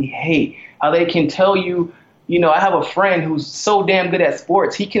absolutely hate, how they can tell you, I have a friend who's so damn good at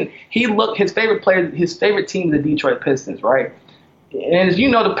sports. His favorite team is the Detroit Pistons, right? And as you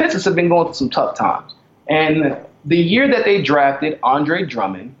know, the Pistons have been going through some tough times. And the year that they drafted Andre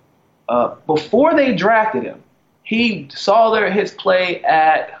Drummond, before they drafted him, he saw his play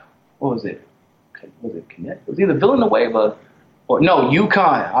at, what was it? Was it Connecticut? It was either Villanova or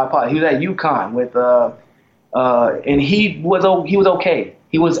UConn. I apologize. He was at UConn with, and he was okay.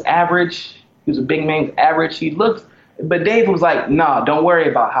 He was average. He was a big man, average. But Dave was like, nah, don't worry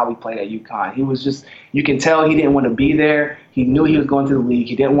about how he played at UConn. He was just, you can tell he didn't want to be there. He knew he was going to the league.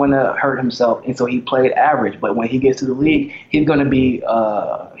 He didn't want to hurt himself, and so he played average. But when he gets to the league, he's going to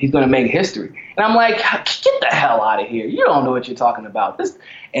make history. And I'm like, get the hell out of here. You don't know what you're talking about.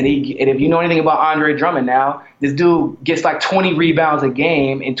 And if you know anything about Andre Drummond now, this dude gets like 20 rebounds a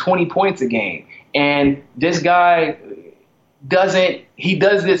game and 20 points a game. And this guy he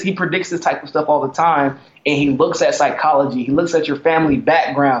predicts this type of stuff all the time. And he looks at psychology. He looks at your family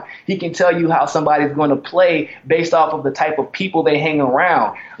background. He can tell you how somebody's going to play based off of the type of people they hang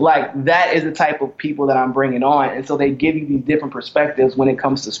around. Like, that is the type of people that I'm bringing on. And so they give you these different perspectives when it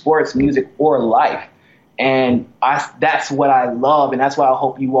comes to sports, music, or life. And that's what I love, and that's why I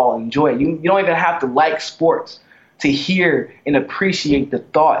hope you all enjoy it. You don't even have to like sports to hear and appreciate the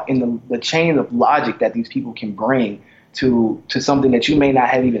thought and the chain of logic that these people can bring to something that you may not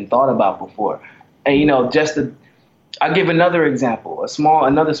have even thought about before. And, I'll give another example,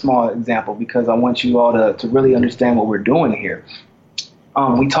 another small example, because I want you all to really understand what we're doing here.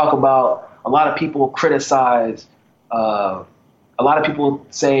 We talk about, a lot of people criticize, a lot of people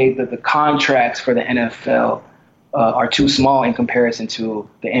say that the contracts for the NFL are too small in comparison to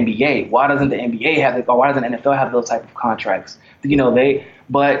the NBA. Why doesn't the NBA why doesn't the NFL have those type of contracts?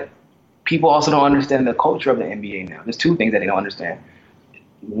 But people also don't understand the culture of the NBA now. There's two things that they don't understand.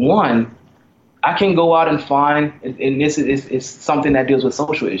 One, I can go out and find, and this is something that deals with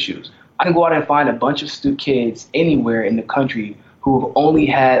social issues. I can go out and find a bunch of kids anywhere in the country who have only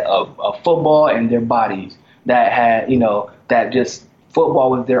had a football in their bodies, that had, that just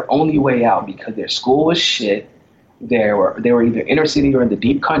football was their only way out because their school was shit. They were either inner city or in the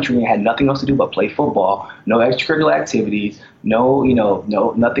deep country and had nothing else to do but play football. No extracurricular activities. No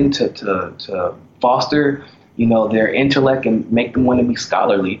nothing to foster their intellect and make them want to be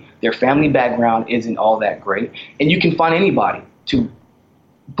scholarly. Their family background isn't all that great. And you can find anybody to,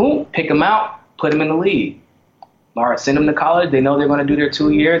 boom, pick them out, put them in the league. All right, send them to college. They know they're going to do their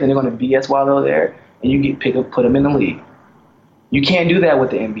 2 years, and they're going to BS while they're there, and you put them in the league. You can't do that with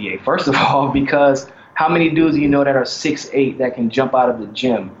the NBA, first of all, because how many dudes do you know that are 6'8" that can jump out of the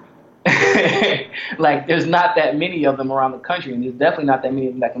gym? Like, there's not that many of them around the country, and there's definitely not that many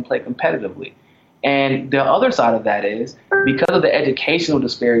of them that can play competitively. And the other side of that is, because of the educational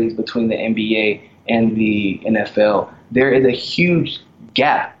disparities between the NBA and the NFL, there is a huge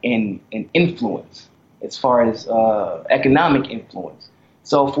gap in influence as far as economic influence.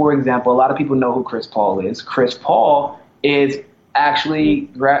 So, for example, a lot of people know who Chris Paul is. Chris Paul is actually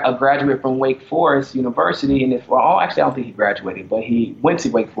a graduate from Wake Forest University. And actually, I don't think he graduated, but he went to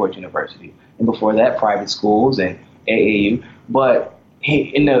Wake Forest University. And before that, private schools and AAU. But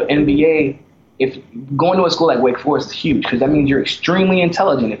in the NBA, if going to a school like Wake Forest is huge, because that means you're extremely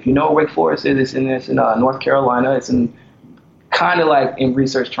intelligent. If you know where Wake Forest is, it's in North Carolina. It's in kind of like in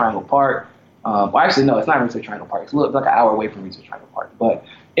Research Triangle Park. Well, actually, no, it's not Research Triangle Park. It's like an hour away from Research Triangle Park. But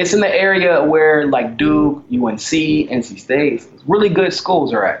it's in the area where like Duke, UNC, NC State, really good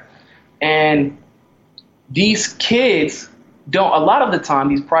schools are at. And these kids don't, a lot of the time,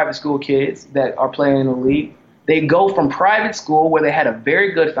 these private school kids that are playing in the league, they go from private school where they had a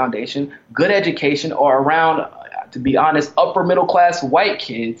very good foundation, good education, or around, to be honest, upper middle class white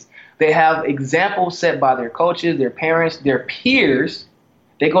kids. They have examples set by their coaches, their parents, their peers.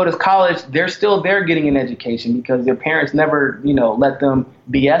 They go to college, they're still there getting an education because their parents never, let them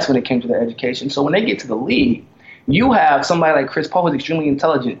BS when it came to their education. So when they get to the league, you have somebody like Chris Paul, who's extremely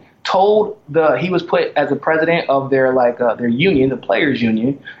intelligent, he was put as the president of their union, the players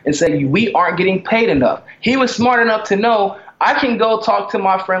union, and said, we aren't getting paid enough. He was smart enough to know, I can go talk to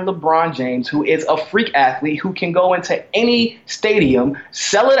my friend LeBron James, who is a freak athlete, who can go into any stadium,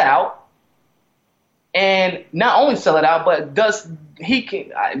 sell it out, and not only sell it out, but I'm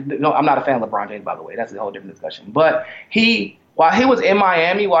not a fan of LeBron James, by the way. That's a whole different discussion. But while he was in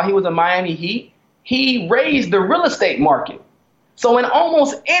Miami, while he was in Miami Heat, he raised the real estate market. So in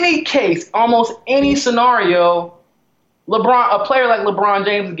almost any case, almost any scenario, a player like LeBron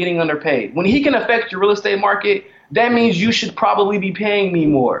James is getting underpaid. When he can affect your real estate market, that means you should probably be paying me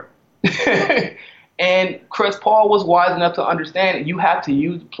more. And Chris Paul was wise enough to understand that you have to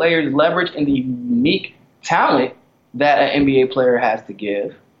use players' leverage and the unique talent that an NBA player has to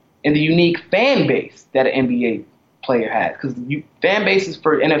give, and the unique fan base that an NBA player has. Because fan bases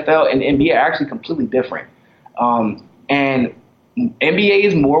for NFL and NBA are actually completely different. And NBA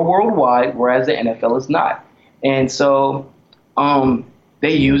is more worldwide, whereas the NFL is not. And so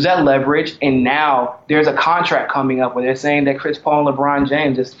they use that leverage, and now there's a contract coming up where they're saying that Chris Paul and LeBron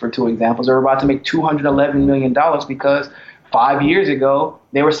James, just for two examples, are about to make $211 million because 5 years ago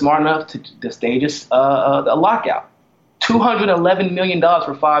they were smart enough to stage a lockout. $211 million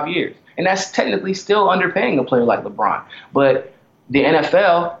for 5 years. And that's technically still underpaying a player like LeBron. But the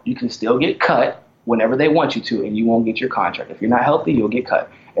NFL, you can still get cut whenever they want you to, and you won't get your contract. If you're not healthy, you'll get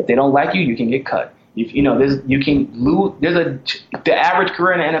cut. If they don't like you, you can get cut. If you can lose. The average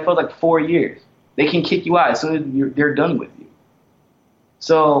career in the NFL is like 4 years. They can kick you out as soon as they're done with you.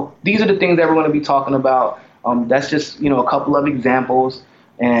 So these are the things that we're going to be talking about. That's just, a couple of examples,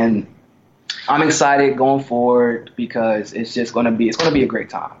 and I'm excited going forward because it's going to be a great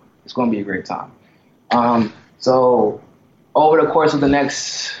time. It's going to be a great time. So over the course of the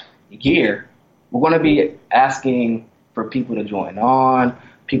next year, we're going to be asking for people to join on,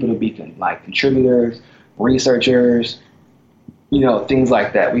 people to be contributors, researchers, things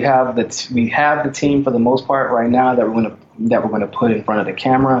like that. We have the team for the most part right now that we're going to put in front of the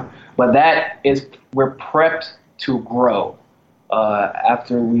camera, but we're prepped to grow.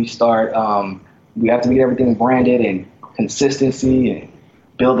 After we start, we have to get everything branded and consistency and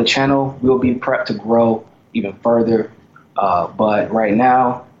build the channel. We'll be prepped to grow even further. But right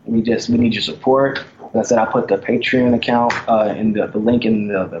now, we need your support. Like I said, I put the Patreon account in the link in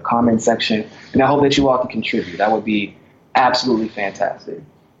the comment section, and I hope that you all can contribute. That would be absolutely fantastic.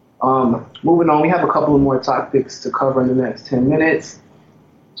 Moving on, we have a couple of more topics to cover in the next 10 minutes.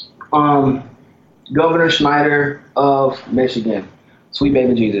 Governor Schneider of Michigan, sweet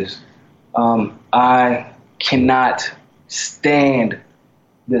baby Jesus. I cannot stand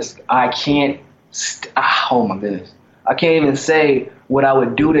this. Oh my goodness. I can't even say what I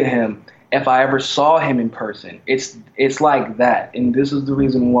would do to him if I ever saw him in person. It's like that. And this is the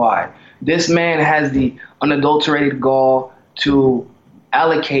reason why. This man has the unadulterated gall to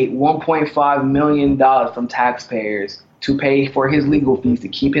allocate $1.5 million from taxpayers to pay for his legal fees to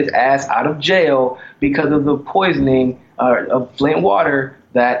keep his ass out of jail because of the poisoning of Flint water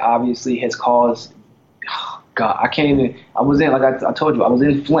that obviously has caused. Oh God, I can't even. I was in, like I told you, I was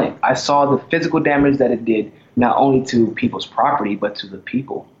in Flint. I saw the physical damage that it did, not only to people's property, but to the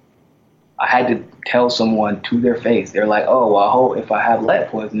people. I had to tell someone to their face. They're like, oh, well, I hope if I have lead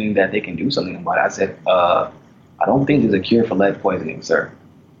poisoning that they can do something about it. I said, I don't think there's a cure for lead poisoning, sir.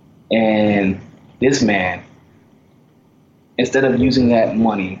 And this man, instead of using that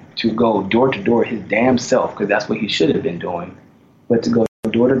money to go door to door his damn self, because that's what he should have been doing, but to go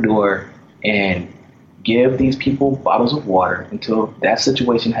door to door and give these people bottles of water until that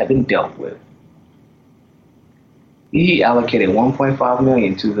situation had been dealt with. He allocated $1.5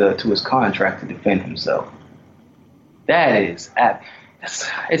 million to his contract to defend himself. It's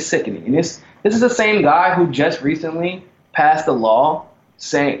sickening. And this is the same guy who just recently passed a law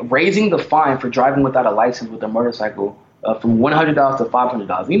raising the fine for driving without a license with a motorcycle from $100 to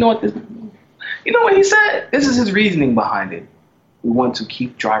 $500. You know what he said? This is his reasoning behind it. We want to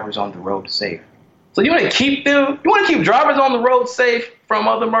keep drivers on the road safe. So you want to keep drivers on the road safe from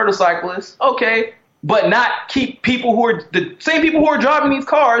other motorcyclists, okay? But not keep people who are the same people who are driving these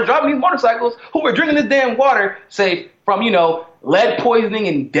cars, driving these motorcycles, who are drinking this damn water safe from, lead poisoning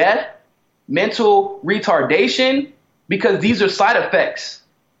and death, mental retardation, because these are side effects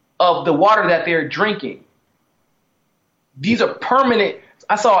of the water that they're drinking. These are permanent.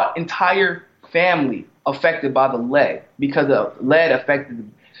 I saw an entire family affected by the lead because the lead affected.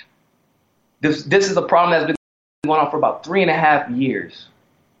 This is a problem that's been going on for about 3.5 years.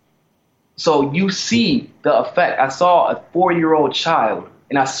 So you see the effect. I saw a 4-year-old child,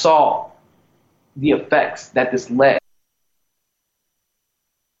 and I saw the effects that this lead.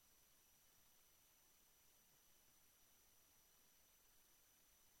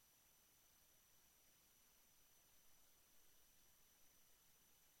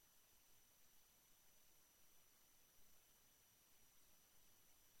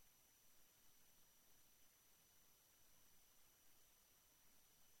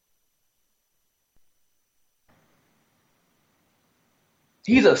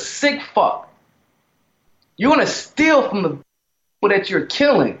 He's a sick fuck. You want to steal from the people that you're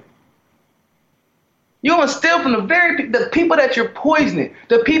killing. You want to steal from the people that you're poisoning,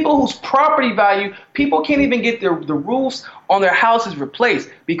 the people whose property value, people can't even get the roofs on their houses replaced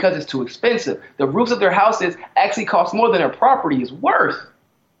because it's too expensive. The roofs of their houses actually cost more than their property is worth.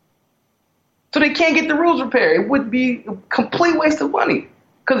 So they can't get the roofs repaired. It would be a complete waste of money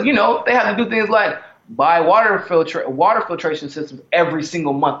because, they have to do things like buy water filtration systems every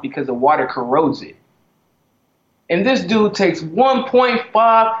single month because the water corrodes it. And this dude takes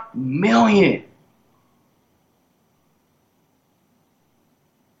 $1.5 million.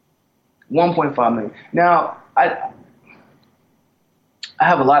 $1.5 million. Now, I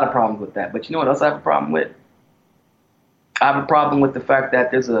have a lot of problems with that, but you know what else I have a problem with? I have a problem with the fact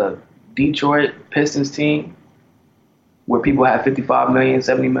that there's a Detroit Pistons team where people have $55 million,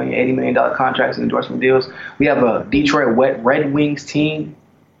 $70 million, $80 million contracts and endorsement deals. We have a Detroit Red Wings team,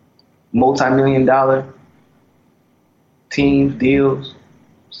 multi-million-dollar teams, deals,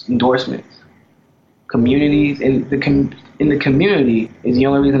 endorsements, communities. And in the community is the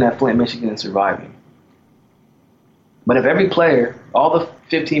only reason that Flint, Michigan is surviving. But if every player, all the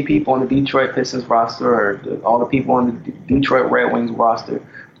 15 people on the Detroit Pistons roster or all the people on the Detroit Red Wings roster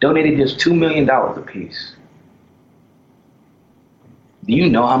donated just $2 million apiece, do you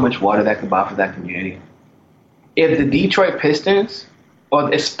know how much water that could buy for that community? If the Detroit Pistons, or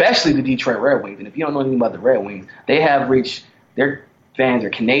especially the Detroit Red Wings, and if you don't know anything about the Red Wings, they have reached, their fans are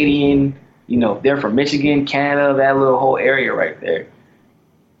Canadian, they're from Michigan, Canada, that little whole area right there.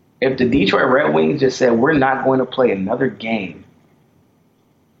 If the Detroit Red Wings just said, we're not going to play another game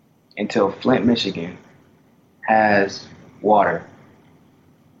until Flint, Michigan has water.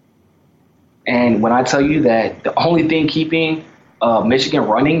 And when I tell you that the only thing keeping Michigan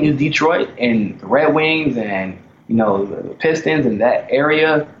running is Detroit, and the Red Wings and the Pistons in that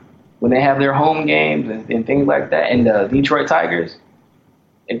area when they have their home games and things like that, and the Detroit Tigers,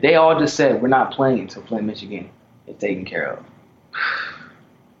 if they all just said we're not playing until Flint, Michigan is taken care of.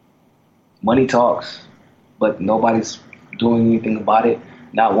 Money talks, but nobody's doing anything about it.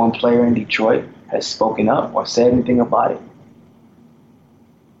 Not one player in Detroit has spoken up or said anything about it.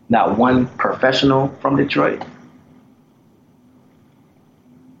 Not one professional from Detroit.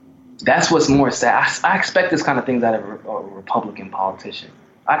 That's what's more sad. I expect this kind of things out of a Republican politician.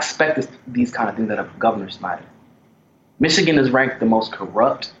 I expect these kind of things out of Governor Snyder. Michigan is ranked the most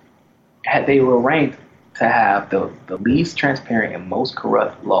corrupt. They were ranked to have the least transparent and most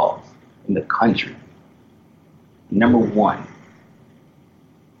corrupt laws in the country. Number one.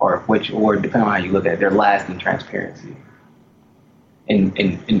 Or depending on how you look at it, they're last in transparency. In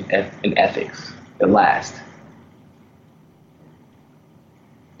ethics. They're last.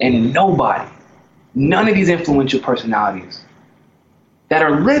 And none of these influential personalities that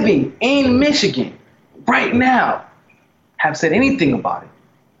are living in Michigan right now have said anything about it.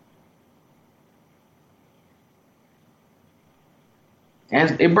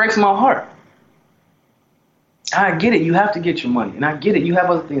 And it breaks my heart. I get it. You have to get your money. And I get it. You have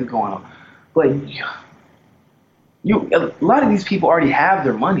other things going on. But a lot of these people already have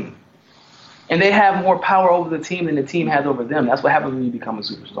their money. And they have more power over the team than the team has over them. That's what happens when you become a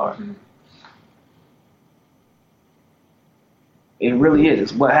superstar. Mm-hmm. It really is.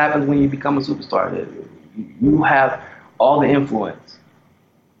 It's what happens when you become a superstar. You have all the influence.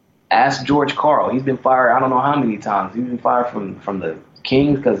 Ask George Karl. He's been fired I don't know how many times. He's been fired from the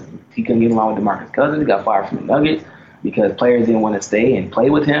Kings because he couldn't get along with DeMarcus Cousins. He got fired from the Nuggets because players didn't want to stay and play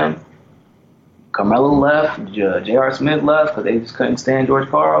with him. Carmelo left. J.R. Smith left because they just couldn't stand George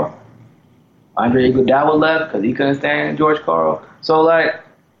Karl. Andre Iguodala left because he couldn't stand George Karl. So,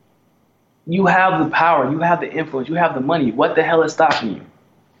 you have the power, you have the influence, you have the money. What the hell is stopping you?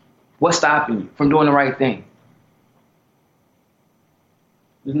 What's stopping you from doing the right thing?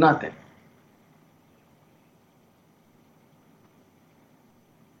 There's nothing.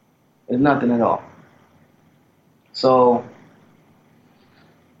 There's nothing at all. So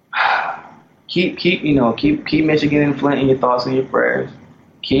keep Michigan and Flint in your thoughts and your prayers.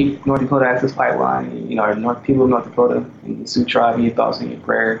 Keep North Dakota Access Pipeline, people of North Dakota and the Sioux Tribe in your thoughts and your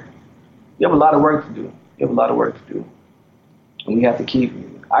prayers. You have a lot of work to do. And we have to keep.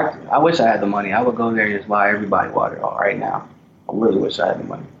 I wish I had the money. I would go there and just buy everybody water right now. I really wish I had the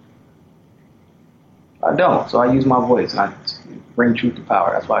money. I don't, so I use my voice and I bring truth to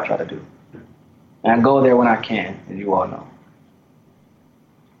power. That's what I try to do. And I go there when I can, as you all know.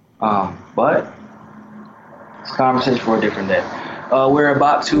 But it's a conversation for a different day. We're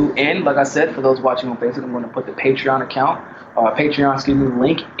about to end. Like I said, for those watching on Facebook, I'm going to put the Patreon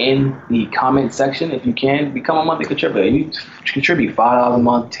link in the comment section. If you can, become a monthly contributor. You contribute $5 a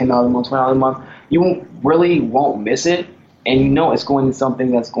month, $10 a month, $20 a month. You won't miss it, and it's going to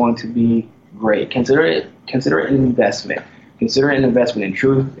something that's going to be great. Consider it an investment. Consider it an investment in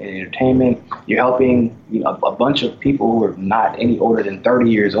truth and entertainment. You're helping a bunch of people who are not any older than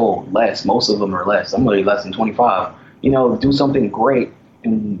 30 years old. Less. Most of them are less. I'm really less than 25. Do something great,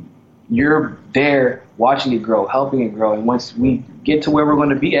 and you're there watching it grow, helping it grow. And once we get to where we're going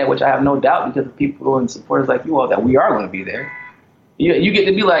to be at, which I have no doubt because of people and supporters like you all, that we are going to be there, you get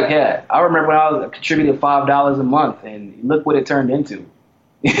to be like, yeah, I remember when I contributed $5 a month, and look what it turned into.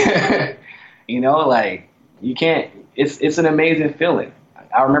 You can't. It's an amazing feeling.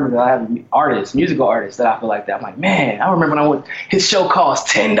 I remember that I have musical artists that I feel like that. I'm like, man, I remember his show cost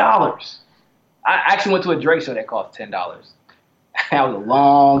 $10. I actually went to a Drake show that cost $10. That was a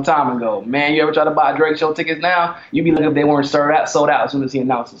long time ago. Man, you ever try to buy Drake show tickets now? You'd be looking if they weren't sold out as soon as he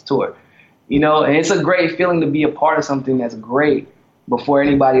announced his tour. And it's a great feeling to be a part of something that's great before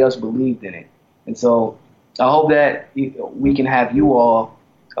anybody else believed in it. And so I hope that we can have you all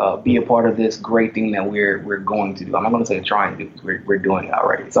be a part of this great thing that we're going to do. I'm not going to say trying to do because we're doing it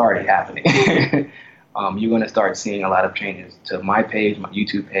already. It's already happening. you're going to start seeing a lot of changes to my page, my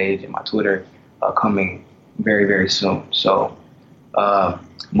YouTube page, and my Twitter coming very, very soon. So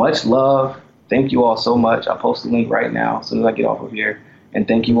much love. Thank you all so much. I'll post the link right now as soon as I get off of here. And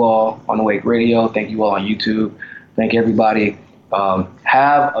thank you all on the Wake Radio. Thank you all on YouTube. Thank everybody.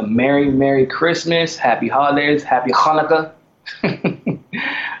 Have a Merry, Merry Christmas. Happy holidays. Happy Hanukkah.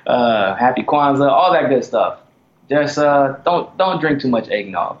 Happy Kwanzaa. All that good stuff. Just don't drink too much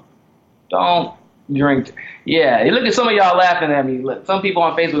eggnog. Don't drink. Yeah, you look at some of y'all laughing at me. Look, some people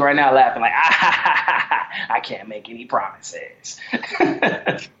on Facebook right now laughing like, I can't make any promises.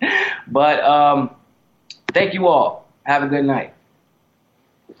 But thank you all. Have a good night.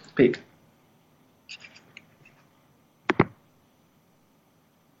 Peace.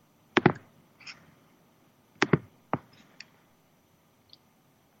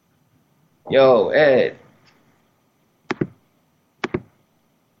 Yo, Ed.